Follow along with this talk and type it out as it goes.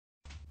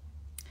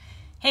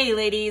Hey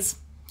ladies,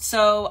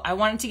 so I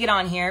wanted to get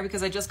on here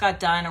because I just got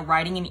done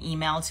writing an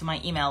email to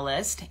my email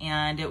list,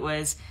 and it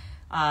was,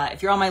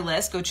 if you're on my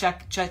list, go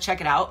check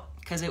it out,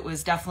 because it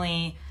was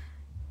definitely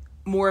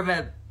more of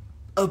a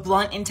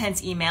blunt,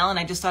 intense email, and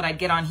I just thought I'd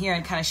get on here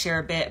and kind of share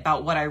a bit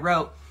about what I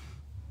wrote.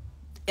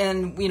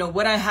 And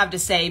what I have to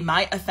say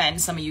might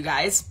offend some of you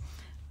guys,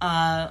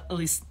 at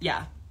least,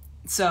 yeah.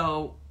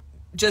 So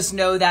just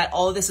know that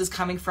all of this is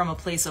coming from a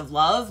place of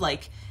love,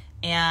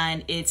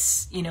 and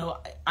it's,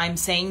 I'm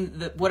saying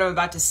that what I'm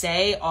about to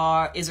say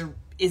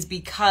is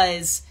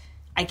because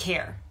I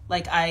care.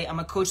 I'm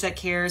a coach that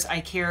cares. I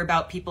care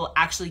about people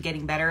actually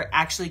getting better,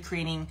 actually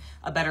creating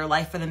a better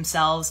life for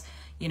themselves.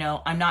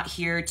 I'm not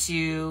here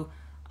to,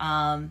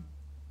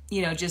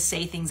 just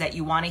say things that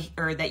you want to,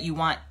 or that you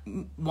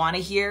want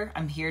to hear.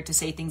 I'm here to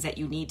say things that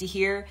you need to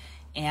hear.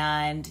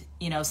 And,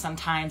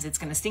 sometimes it's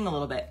going to sting a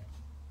little bit.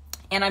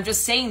 And I'm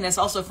just saying this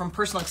also from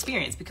personal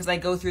experience because I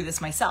go through this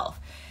myself.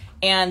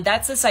 And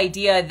that's this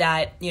idea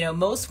that,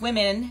 most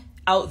women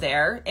out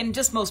there, and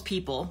just most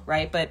people,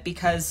 right? But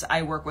because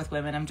I work with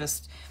women, I'm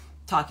just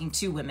talking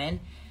to women.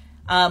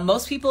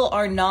 Most people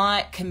are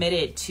not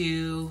committed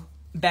to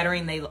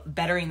bettering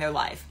their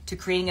life, to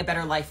creating a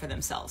better life for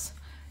themselves.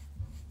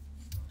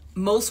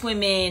 Most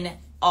women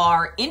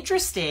are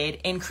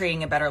interested in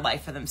creating a better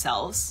life for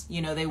themselves.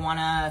 They want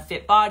a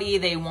fit body.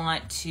 They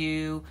want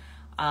to,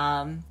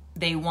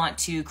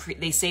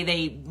 they say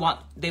they want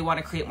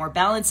to create more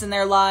balance in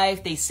their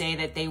life. They say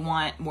that they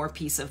want more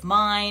peace of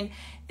mind.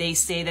 They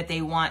say that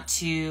they want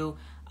to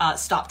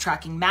stop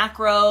tracking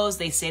macros.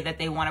 They say that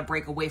they want to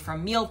break away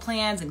from meal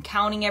plans and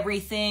counting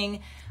everything.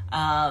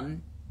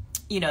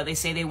 They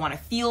say they want to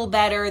feel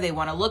better. They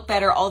want to look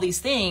better, all these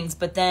things.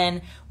 But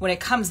then when it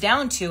comes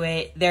down to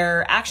it,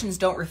 their actions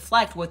don't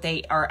reflect what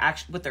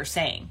they're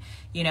saying.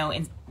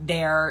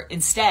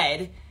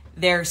 Instead,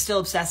 they're still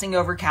obsessing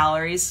over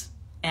calories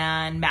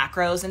and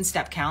macros and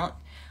step count.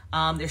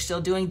 They're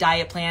still doing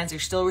diet plans. They're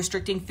still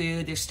restricting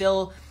food. They're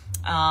still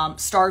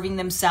starving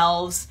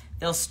themselves.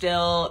 They're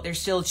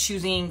still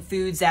choosing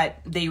foods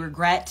that they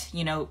regret,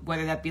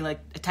 whether that be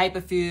like a type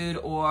of food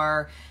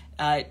or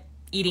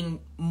eating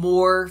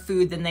more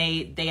food than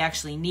they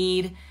actually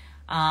need.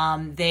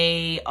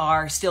 They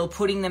are still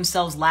putting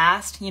themselves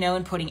last,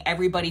 and putting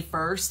everybody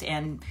first,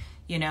 and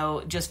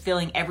just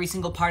filling every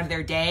single part of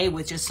their day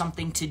with just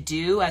something to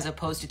do as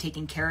opposed to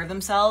taking care of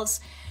themselves.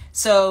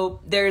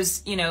 So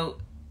there's,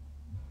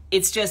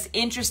 it's just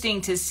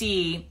interesting to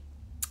see,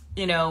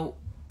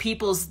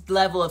 people's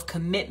level of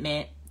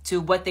commitment to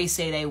what they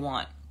say they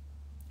want.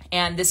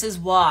 And this is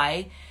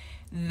why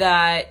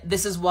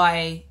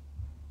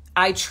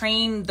I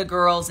train the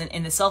girls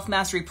in the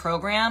self-mastery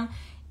program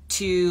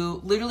to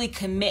literally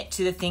commit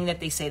to the thing that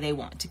they say they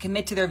want, to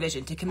commit to their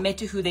vision, to commit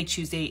to who they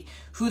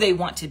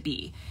want to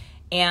be.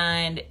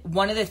 And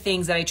one of the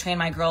things that I train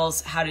my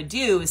girls how to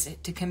do is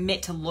to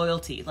commit to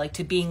loyalty,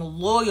 to being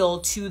loyal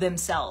to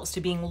themselves, to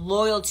being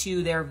loyal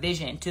to their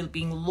vision, to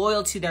being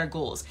loyal to their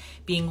goals,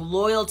 being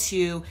loyal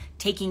to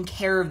taking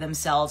care of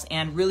themselves,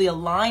 and really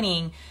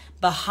aligning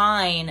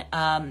behind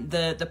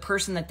the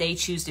person that they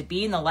choose to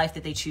be and the life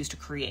that they choose to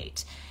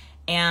create.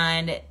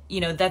 And,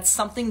 that's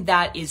something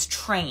that is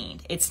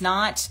trained. It's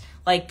not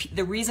like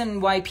the reason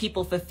why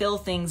people fulfill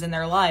things in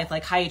their life,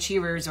 like high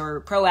achievers or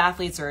pro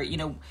athletes, or,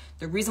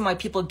 the reason why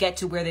people get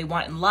to where they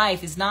want in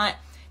life is not,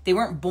 they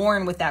weren't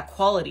born with that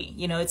quality.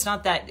 It's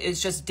not that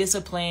it's just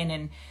discipline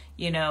and,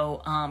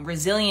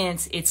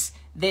 resilience. It's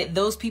that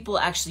those people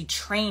actually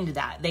trained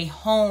that. They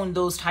honed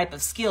those type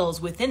of skills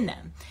within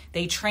them.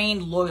 They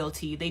trained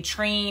loyalty. They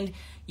trained,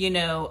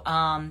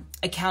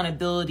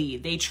 accountability.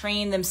 They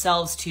trained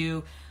themselves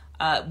to,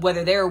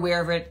 whether they're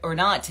aware of it or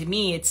not. To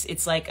me,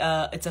 it's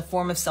a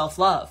form of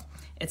self-love.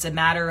 It's a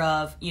matter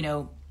of,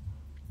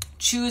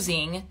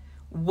 choosing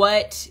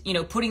what,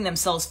 putting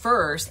themselves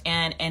first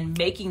and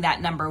making that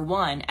number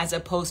one, as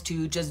opposed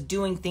to just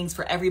doing things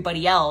for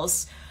everybody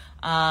else,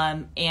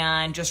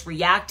 and just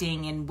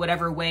reacting in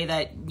whatever way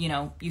that,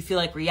 you feel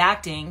like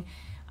reacting,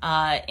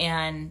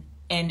 and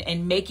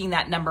making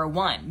that number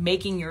one,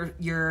 making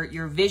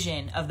your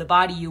vision of the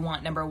body you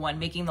want number one,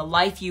 making the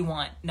life you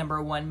want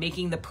number one,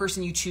 making the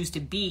person you choose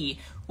to be,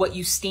 what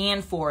you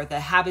stand for,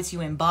 the habits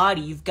you embody.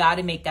 You've got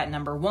to make that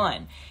number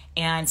one.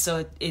 And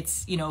so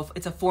it's,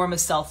 it's a form of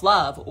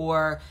self-love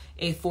or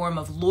a form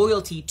of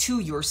loyalty to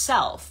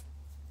yourself,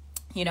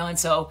 and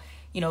so,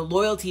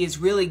 loyalty is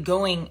really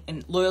going,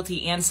 and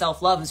loyalty and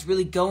self-love is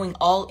really going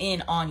all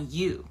in on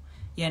you,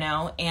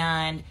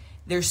 and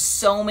there's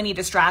so many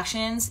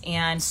distractions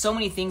and so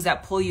many things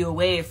that pull you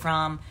away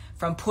from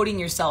putting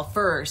yourself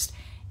first.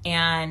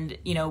 And,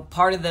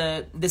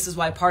 this is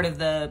why part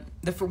of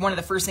one of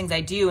the first things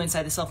I do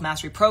inside the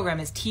self-mastery program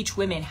is teach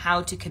women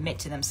how to commit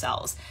to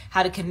themselves,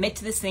 how to commit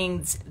to the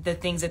things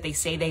that they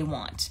say they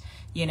want,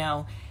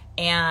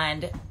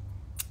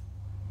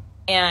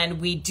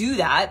 and we do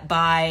that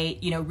by,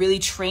 really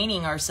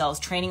training ourselves,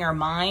 training our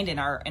mind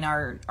and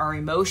our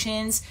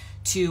emotions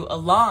to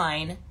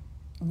align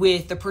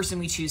with the person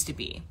we choose to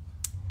be.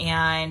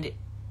 And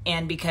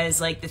And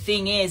because like the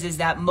thing is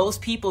that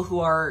most people who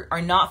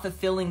are not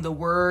fulfilling the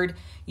word,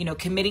 you know,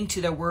 committing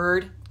to the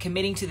word,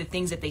 committing to the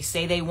things that they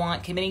say they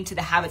want, committing to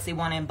the habits they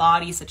want to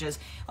embody, such as,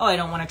 oh, I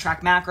don't want to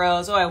track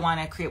macros. Oh, I want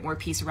to create more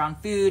peace around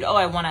food. Oh,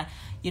 I want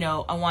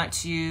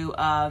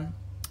to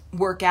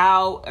work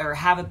out or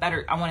I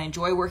want to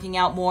enjoy working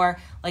out more.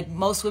 Like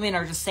most women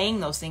are just saying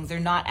those things. They're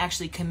not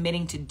actually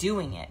committing to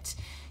doing it.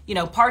 You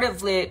know, part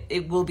of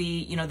it will be,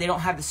 you know, they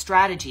don't have the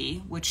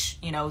strategy, which,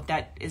 you know,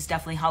 that is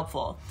definitely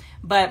helpful.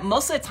 But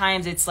most of the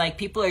times it's like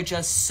people are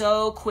just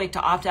so quick to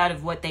opt out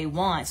of what they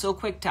want, so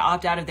quick to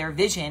opt out of their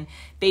vision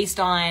based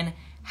on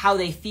how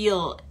they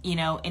feel, you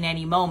know, in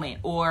any moment,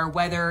 or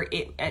whether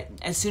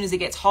as soon as it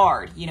gets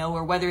hard, you know,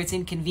 or whether it's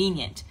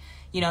inconvenient.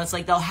 You know, it's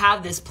like they'll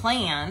have this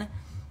plan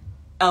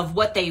of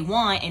what they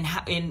want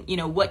and you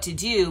know, what to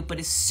do. But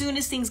as soon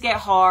as things get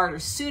hard or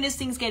as soon as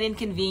things get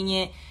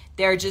inconvenient,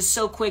 they're just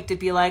so quick to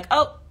be like,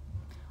 oh,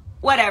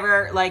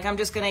 whatever, like I'm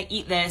just going to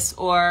eat this,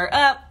 or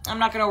I'm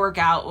not going to work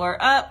out,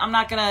 or I'm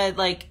not going to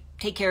like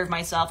take care of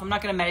myself. I'm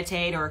not going to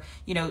meditate or,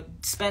 you know,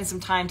 spend some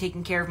time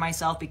taking care of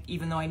myself,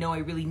 even though I know I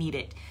really need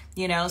it,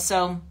 you know?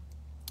 So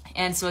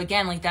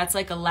again, like that's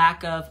like a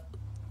lack of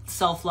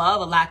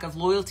self-love, a lack of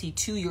loyalty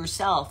to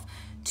yourself,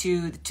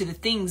 to the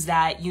things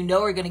that you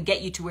know are going to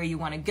get you to where you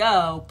want to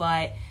go,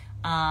 but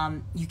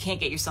you can't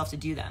get yourself to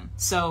do them.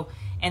 So,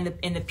 and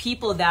the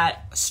people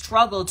that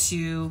struggle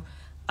to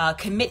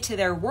commit to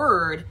their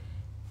word,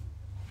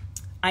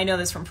 I know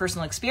this from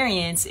personal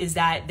experience, is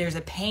that there's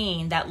a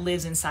pain that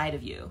lives inside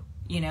of you,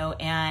 you know,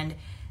 and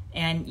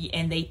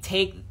they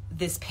take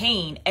this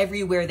pain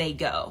everywhere they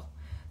go.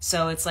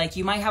 So it's like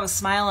you might have a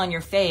smile on your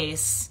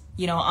face,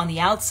 you know, on the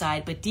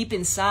outside, but deep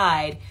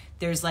inside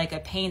there's like a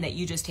pain that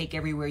you just take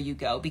everywhere you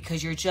go,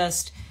 because you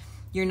can't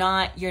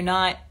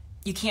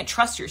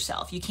trust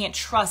yourself. You can't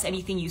trust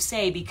anything you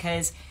say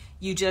because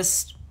you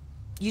just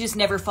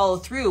never follow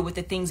through with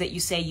the things that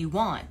you say you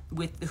want,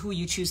 with who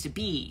you choose to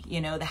be,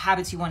 you know, the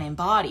habits you want to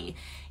embody.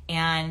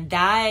 And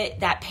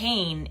that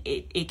pain,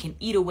 it can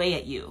eat away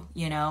at you,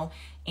 you know?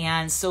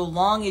 And so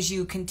long as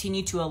you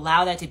continue to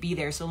allow that to be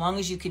there, so long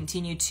as you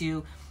continue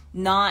to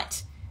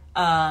not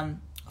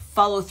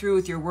follow through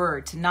with your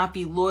word, to not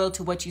be loyal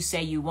to what you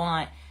say you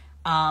want,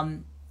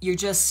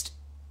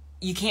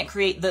 you can't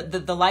create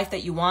the life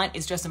that you want.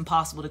 Is just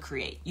impossible to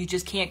create. You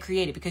just can't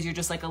create it, because you're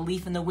just like a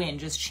leaf in the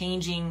wind, just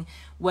changing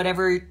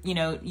whatever, you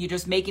know, you're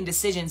just making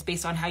decisions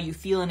based on how you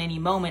feel in any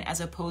moment, as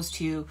opposed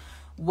to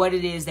what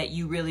it is that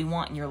you really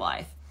want in your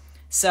life.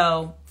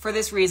 So for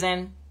this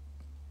reason,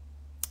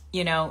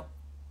 you know,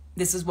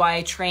 this is why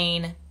I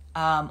train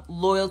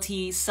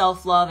loyalty,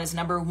 self-love as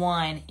number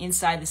one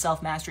inside the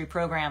self-mastery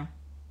program.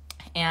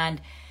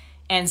 And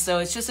so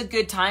it's just a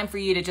good time for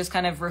you to just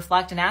kind of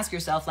reflect and ask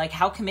yourself, like,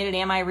 how committed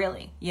am I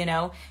really, you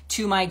know,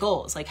 to my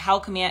goals? Like, how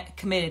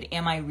committed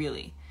am I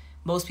really?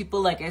 Most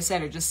people, like I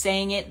said, are just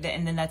saying it,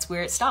 and then that's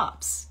where it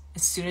stops.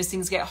 As soon as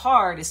things get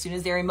hard, as soon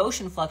as their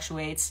emotion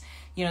fluctuates,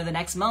 you know, the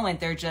next moment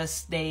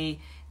they've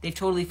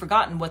totally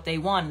forgotten what they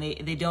want.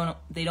 They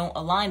don't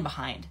align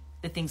behind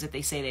the things that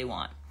they say they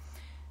want.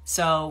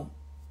 So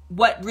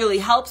what really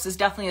helps is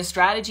definitely a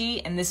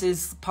strategy, and this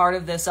is part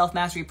of the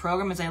self-mastery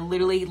program, is I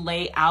literally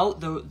lay out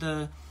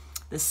the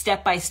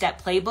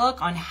step-by-step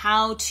playbook on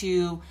how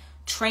to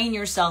train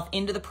yourself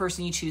into the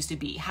person you choose to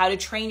be, how to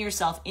train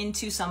yourself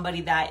into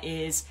somebody that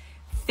is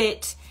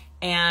fit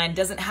and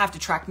doesn't have to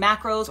track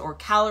macros or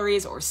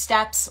calories or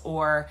steps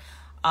or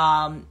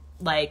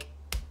like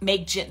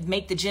make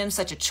the gym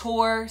such a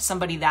chore,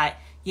 somebody that,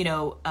 you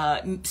know,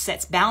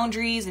 sets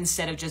boundaries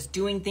instead of just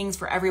doing things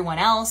for everyone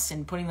else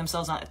and putting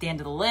themselves at the end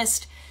of the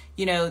list.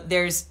 You know,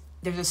 there's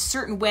a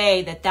certain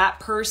way that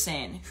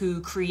person who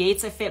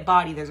creates a fit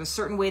body, there's a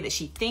certain way that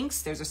she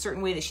thinks, there's a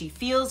certain way that she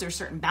feels, there's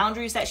certain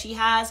boundaries that she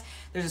has,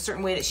 there's a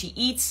certain way that she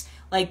eats.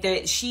 Like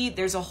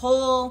there's a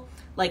whole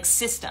like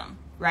system,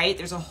 right?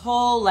 There's a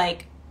whole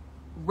like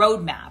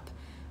roadmap.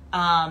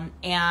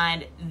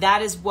 And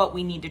that is what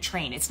we need to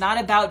train. It's not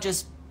about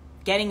just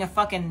getting a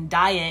fucking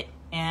diet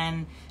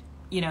and,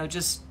 you know,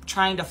 just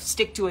trying to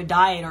stick to a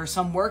diet or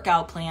some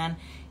workout plan.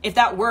 If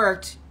that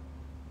worked,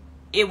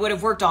 it would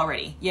have worked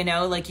already, you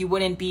know, like you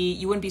wouldn't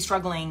be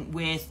struggling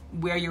with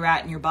where you're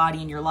at in your body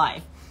and your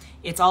life.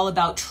 It's all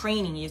about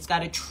training. You've got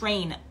to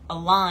train,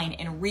 align,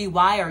 and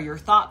rewire your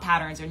thought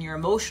patterns and your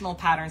emotional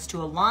patterns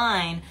to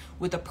align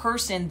with a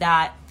person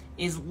that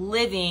is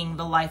living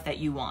the life that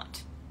you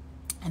want.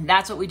 And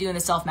that's what we do in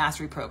the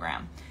self-mastery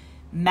program.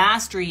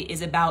 Mastery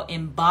is about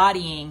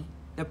embodying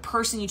the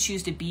person you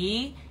choose to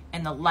be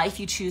and the life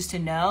you choose to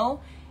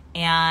know.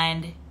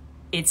 And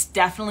it's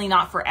definitely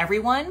not for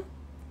everyone.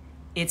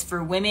 It's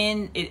for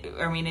women.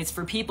 It's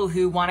for people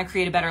who want to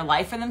create a better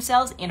life for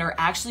themselves and are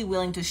actually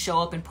willing to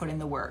show up and put in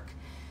the work.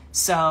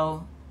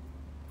 So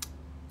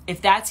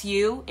if that's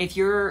you, if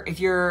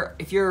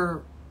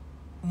you're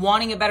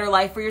wanting a better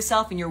life for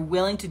yourself and you're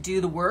willing to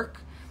do the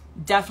work,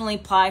 definitely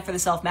apply for the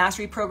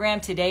self-mastery program.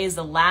 Today is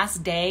the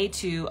last day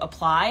to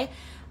apply.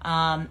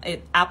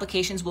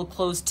 Applications will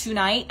close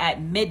tonight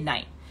at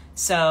midnight.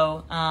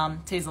 So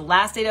today's the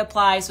last day to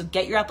apply. So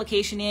get your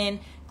application in,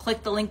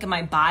 click the link in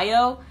my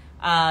bio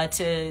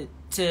to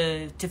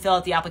fill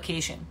out the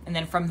application. And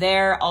then from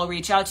there, I'll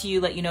reach out to you,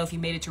 let you know if you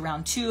made it to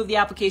round 2 of the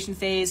application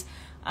phase.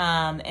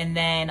 And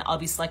then I'll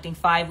be selecting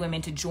 5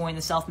 women to join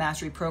the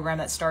self-mastery program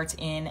that starts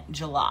in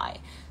July.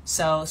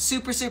 So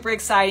super, super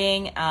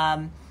exciting.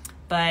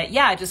 But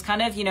yeah, just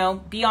kind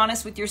of, be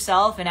honest with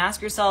yourself and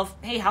ask yourself,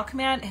 hey, how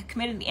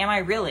committed am I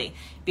really?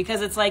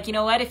 Because it's like, you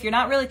know what, if you're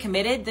not really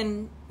committed,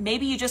 then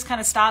maybe you just kind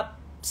of stop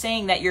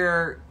saying that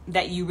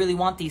you really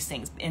want these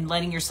things and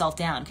letting yourself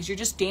down, because you're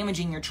just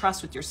damaging your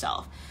trust with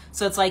yourself.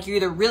 So it's like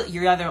you're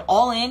either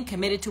all in,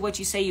 committed to what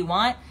you say you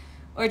want,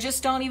 or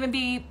just don't even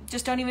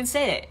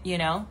say it,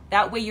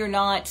 That way you're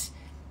not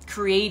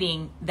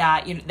creating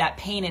that, that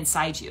pain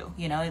inside you,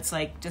 It's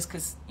like, just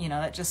because,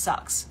 that just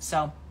sucks.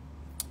 So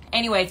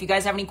anyway, if you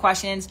guys have any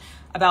questions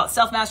about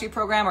self-mastery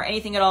program or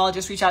anything at all,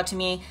 just reach out to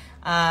me.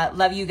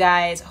 Love you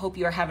guys. Hope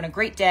you are having a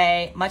great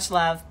day. Much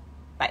love.